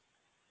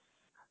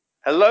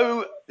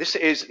Hello, this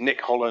is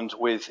Nick Holland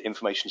with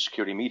Information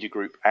Security Media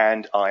Group,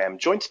 and I am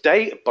joined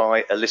today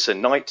by Alyssa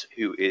Knight,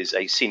 who is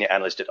a senior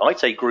analyst at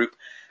IT Group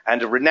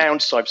and a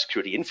renowned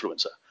cybersecurity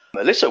influencer.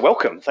 Alyssa,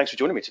 welcome. Thanks for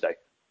joining me today.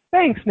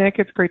 Thanks, Nick.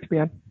 It's great to be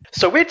on.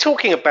 So we're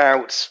talking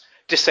about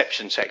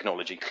deception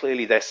technology.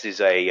 Clearly, this is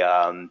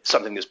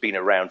something that's been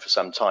around for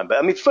some time. But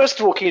I mean, first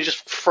of all, can you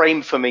just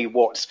frame for me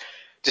what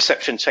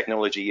deception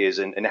technology is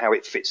and how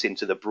it fits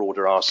into the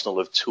broader arsenal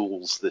of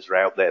tools that are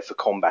out there for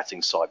combating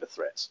cyber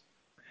threats?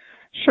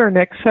 Sure,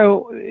 Nick.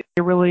 So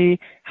it really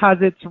has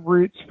its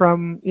roots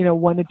from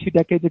 1 to 2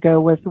 decades ago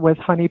with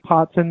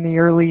honeypots and the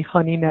early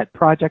HoneyNet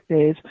project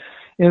days.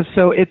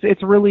 So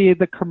it's really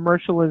the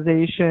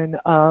commercialization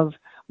of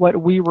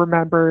what we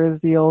remember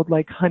as the old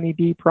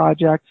honeybee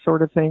project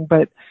sort of thing,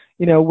 but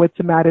with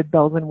some added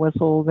bells and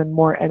whistles and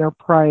more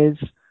enterprise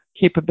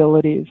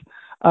capabilities.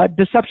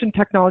 Deception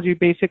technology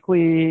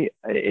basically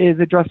is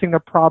addressing the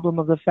problem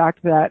of the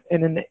fact that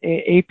in an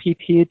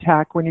APT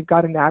attack, when you've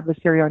got an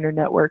adversary on your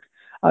network,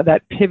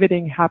 that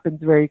pivoting happens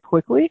very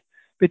quickly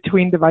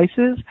between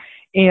devices.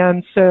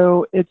 And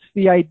so it's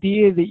the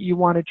idea that you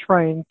want to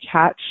try and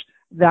catch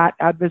that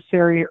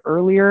adversary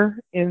earlier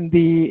in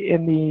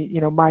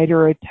the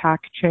MITRE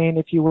attack chain,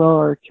 if you will,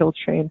 or kill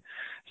chain.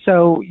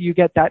 So you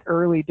get that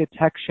early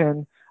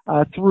detection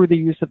through the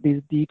use of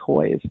these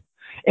decoys.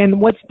 And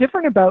what's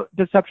different about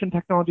deception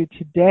technology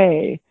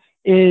today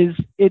is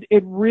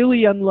it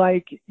really,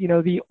 unlike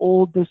the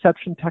old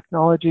deception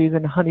technologies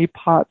and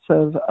honeypots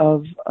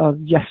of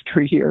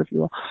yesteryear, if you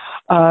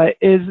will,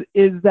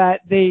 is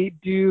that they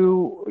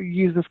do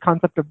use this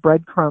concept of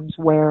breadcrumbs,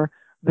 where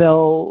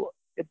they'll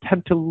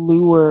attempt to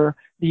lure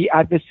the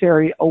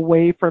adversary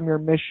away from your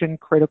mission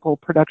critical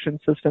production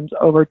systems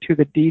over to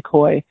the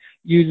decoy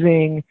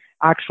using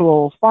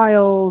actual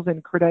files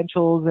and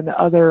credentials and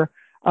other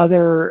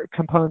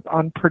components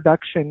on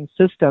production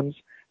systems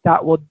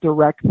that will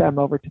direct them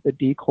over to the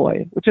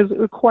decoy, which is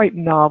quite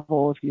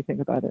novel if you think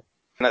about it.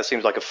 And that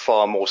seems like a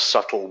far more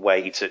subtle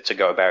way to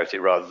go about it,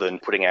 rather than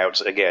putting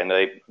out, again,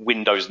 a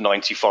Windows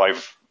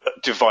 95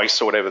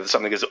 device or whatever,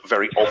 something that's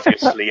very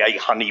obviously a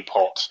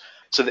honeypot.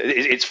 So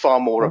it's far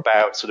more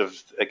about sort of,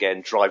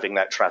 again, driving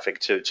that traffic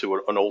to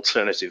an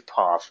alternative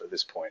path at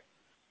this point.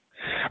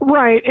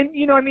 Right. And,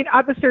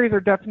 adversaries are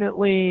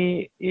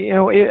definitely,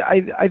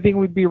 I think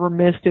we'd be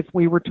remiss if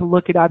we were to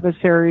look at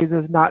adversaries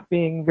as not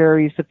being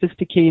very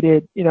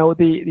sophisticated,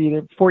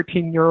 the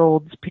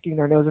 14-year-olds picking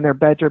their nose in their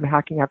bedroom,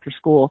 hacking after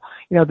school.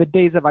 The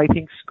days of, I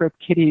think, script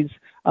kiddies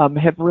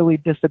have really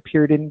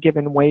disappeared and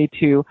given way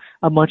to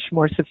a much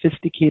more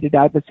sophisticated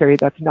adversary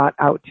that's not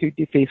out to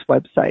deface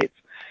websites.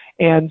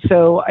 And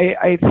so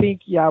I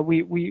think,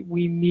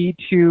 we need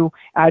to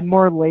add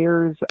more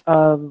layers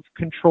of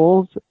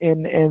controls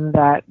in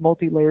that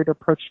multi-layered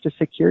approach to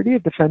security,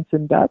 defense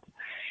in depth.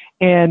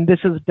 And this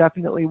is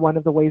definitely one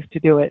of the ways to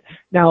do it.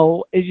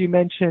 Now, as you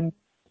mentioned,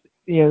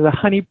 the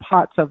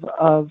honeypots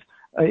of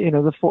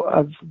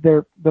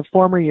the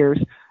former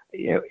years,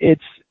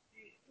 it's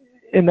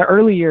in the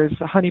early years,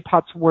 the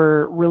honeypots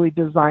were really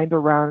designed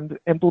around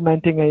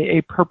implementing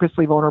a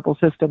purposely vulnerable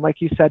system,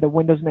 like you said, a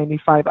Windows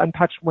 95,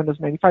 untouched Windows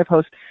 95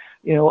 host,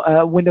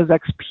 a Windows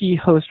XP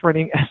host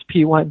running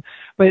SP1.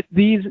 But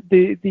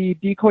the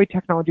decoy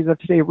technologies of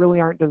today really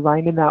aren't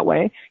designed in that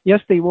way.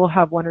 Yes, they will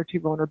have 1 or 2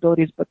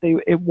 vulnerabilities, but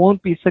it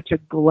won't be such a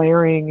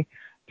glaring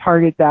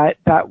target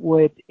that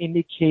would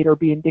indicate or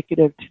be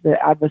indicative to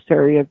the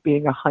adversary of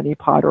being a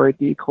honeypot or a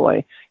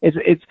decoy.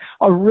 It's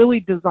really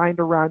designed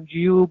around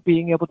you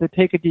being able to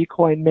take a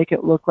decoy and make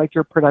it look like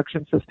your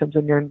production systems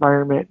in your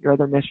environment, your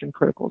other mission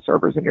critical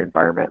servers in your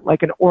environment,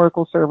 like an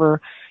Oracle server,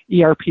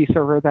 ERP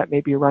server that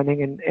may be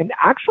running, and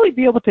actually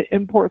be able to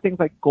import things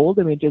like gold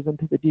images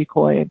into the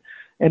decoy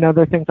and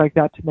other things like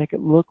that to make it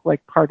look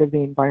like part of the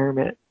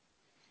environment.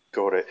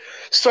 Got it.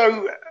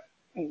 So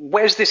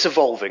where's this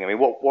evolving? I mean,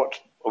 what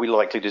are we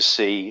likely to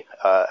see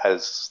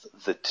as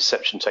the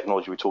deception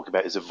technology we're talking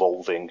about is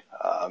evolving?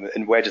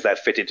 And where does that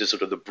fit into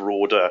sort of the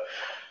broader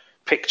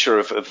picture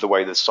of the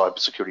way the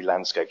cybersecurity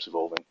landscape's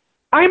evolving?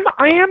 I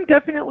am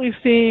definitely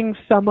seeing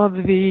some of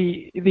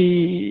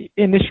the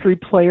industry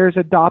players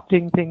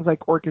adopting things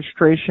like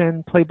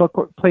orchestration,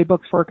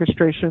 playbooks for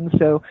orchestration.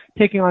 So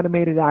taking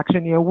automated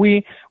action.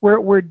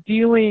 We're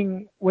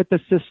dealing with a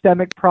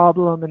systemic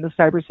problem in the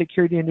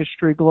cybersecurity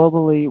industry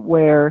globally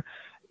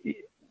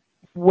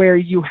where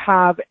you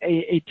have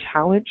a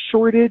talent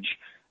shortage.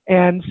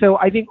 And so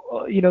I think,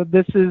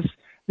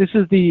 this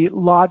is the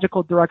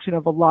logical direction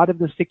of a lot of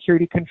the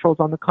security controls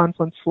on the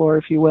conference floor,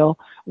 if you will,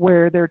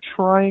 where they're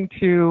trying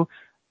to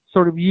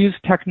sort of use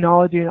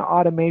technology and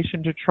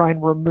automation to try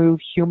and remove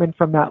human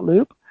from that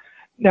loop.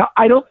 Now,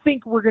 I don't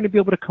think we're going to be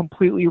able to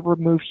completely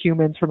remove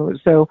humans from it.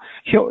 So,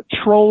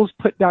 trolls,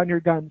 put down your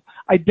guns.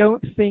 I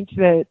don't think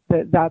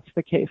that's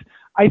the case.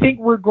 I think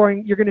you're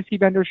going to see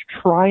vendors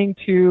trying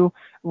to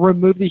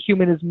remove the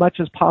human as much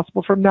as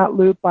possible from that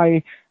loop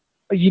by,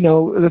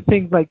 the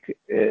things like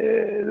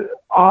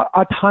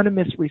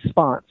autonomous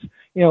response,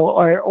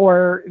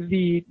 or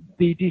the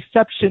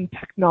deception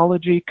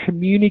technology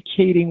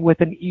communicating with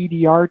an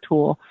EDR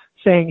tool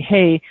saying,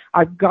 hey,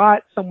 I've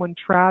got someone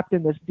trapped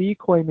in this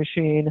decoy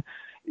machine.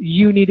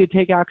 You need to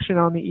take action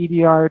on the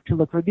EDR to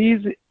look for these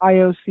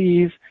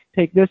IOCs,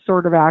 take this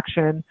sort of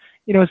action.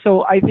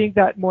 So I think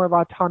that more of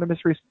autonomous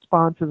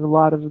response is a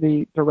lot of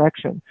the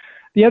direction.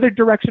 The other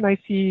direction I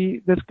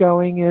see this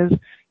going is,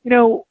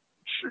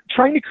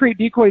 trying to create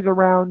decoys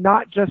around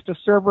not just a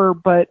server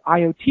but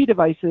IoT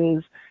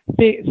devices,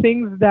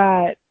 things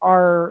that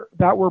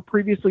were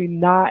previously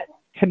not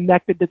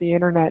connected to the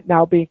internet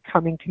now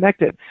becoming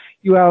connected.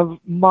 You have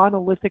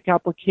monolithic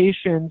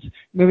applications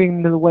moving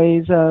into the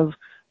ways of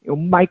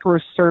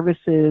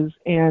microservices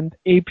and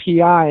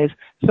APIs.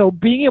 So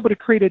being able to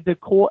create a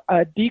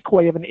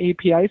decoy of an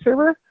API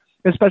server,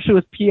 especially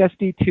with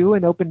PSD2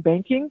 and open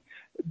banking,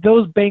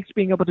 those banks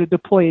being able to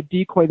deploy a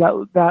decoy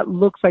that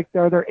looks like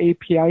they're their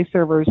API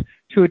servers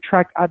to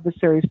attract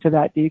adversaries to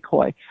that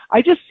decoy.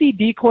 I just see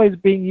decoys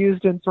being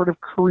used in sort of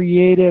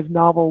creative,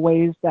 novel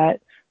ways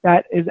that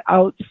is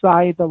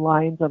outside the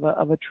lines of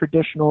a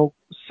traditional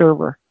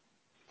server.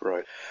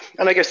 Right.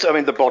 And I guess,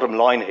 the bottom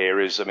line here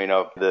is,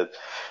 the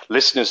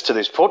listeners to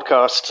this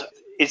podcast,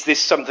 is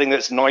this something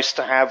that's nice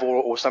to have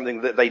or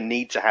something that they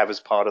need to have as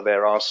part of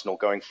their arsenal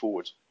going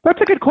forward? That's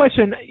a good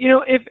question.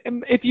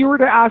 If you were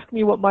to ask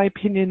me what my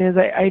opinion is,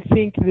 I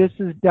think this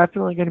is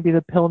definitely going to be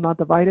the pill, not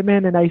the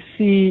vitamin. And I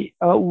see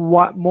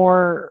what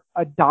more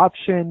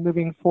adoption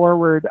moving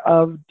forward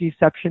of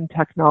deception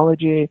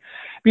technology,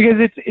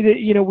 because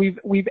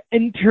we've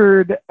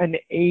entered an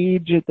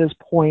age at this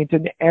point,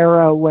 an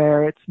era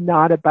where it's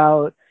not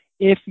about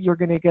if you're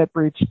going to get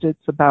breached,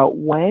 it's about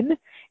when.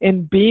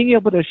 And being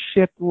able to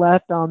shift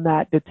left on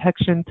that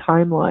detection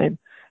timeline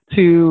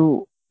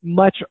to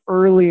much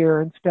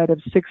earlier instead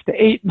of 6 to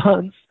 8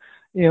 months,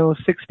 6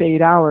 to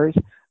 8 hours,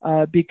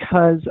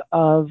 because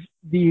of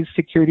these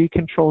security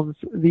controls,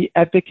 the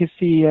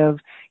efficacy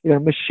of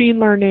machine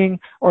learning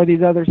or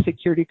these other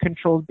security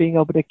controls being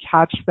able to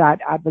catch that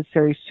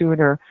adversary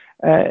sooner,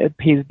 it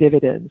pays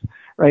dividends,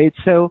 right?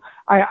 So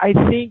I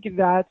think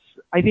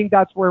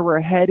that's where we're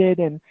headed,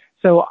 and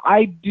so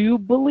I do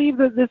believe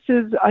that this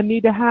is a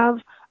need to have.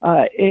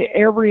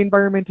 Every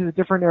environment is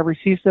different, every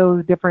CISO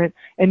is different,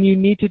 and you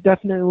need to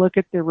definitely look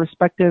at the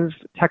respective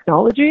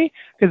technology,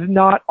 because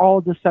not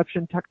all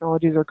deception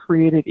technologies are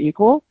created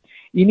equal.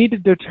 You need to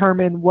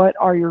determine what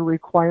are your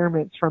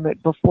requirements from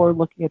it before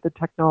looking at the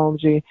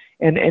technology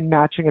and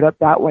matching it up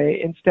that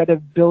way, instead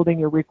of building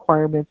your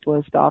requirements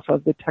list off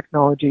of the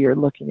technology you're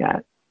looking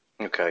at.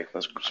 Okay,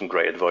 that's some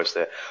great advice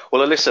there.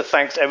 Well, Alyssa,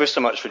 thanks ever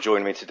so much for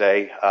joining me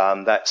today.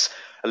 That's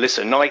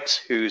Alyssa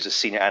Knight, who's a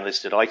senior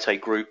analyst at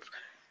IT Group.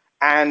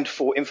 And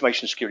for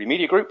Information Security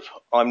Media Group,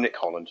 I'm Nick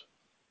Holland.